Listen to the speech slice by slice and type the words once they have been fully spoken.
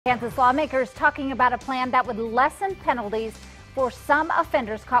Kansas lawmakers talking about a plan that would lessen penalties for some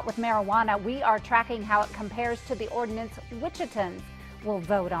offenders caught with marijuana. We are tracking how it compares to the ordinance Wichitans will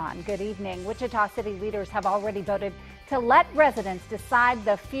vote on. Good evening. Wichita city leaders have already voted to let residents decide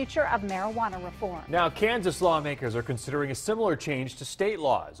the future of marijuana reform. Now, Kansas lawmakers are considering a similar change to state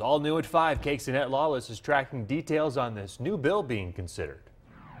laws. All new at 5, KAKE's Annette Lawless is tracking details on this new bill being considered.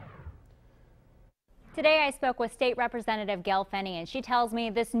 Today I spoke with State Representative Gail Finney, and she tells me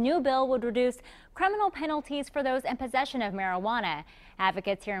this new bill would reduce criminal penalties for those in possession of marijuana.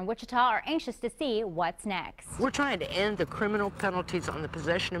 Advocates here in Wichita are anxious to see what's next. We're trying to end the criminal penalties on the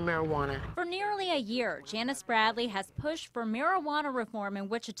possession of marijuana. For nearly a year, Janice Bradley has pushed for marijuana reform in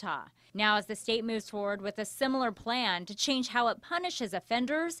Wichita. Now, as the state moves forward with a similar plan to change how it punishes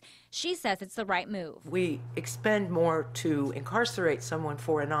offenders, she says it's the right move. We expend more to incarcerate someone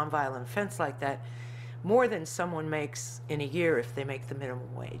for a nonviolent offense like that, more than someone makes in a year if they make the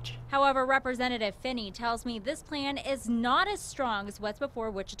minimum wage. However, Representative Finney tells me this plan is not as strong as what's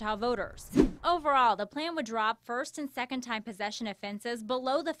before Wichita voters. Overall, the plan would drop first and second time possession offenses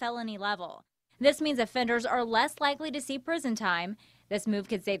below the felony level. This means offenders are less likely to see prison time. This move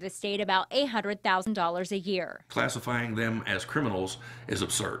could save the state about $800,000 a year. Classifying them as criminals is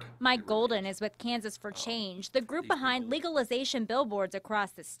absurd. Mike Golden is with Kansas for Change, the group behind legalization billboards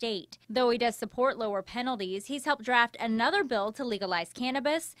across the state. Though he does support lower penalties, he's helped draft another bill to legalize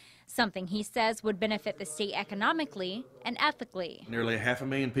cannabis, something he says would benefit the state economically and ethically. Nearly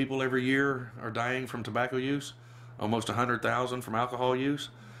 500,000 people every year are dying from tobacco use, almost 100,000 from alcohol use,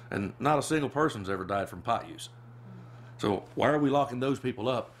 and not a single person's ever died from pot use. So why are we locking those people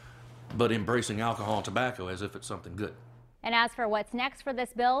up but embracing alcohol and tobacco as if it's something good? And as for what's next for this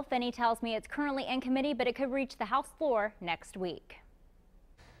bill, Finney tells me it's currently in committee, but it could reach the House floor next week.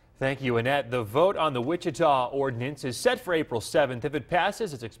 Thank you, Annette. The vote on the Wichita ordinance is set for April 7th. If it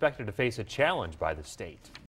passes, it's expected to face a challenge by the state.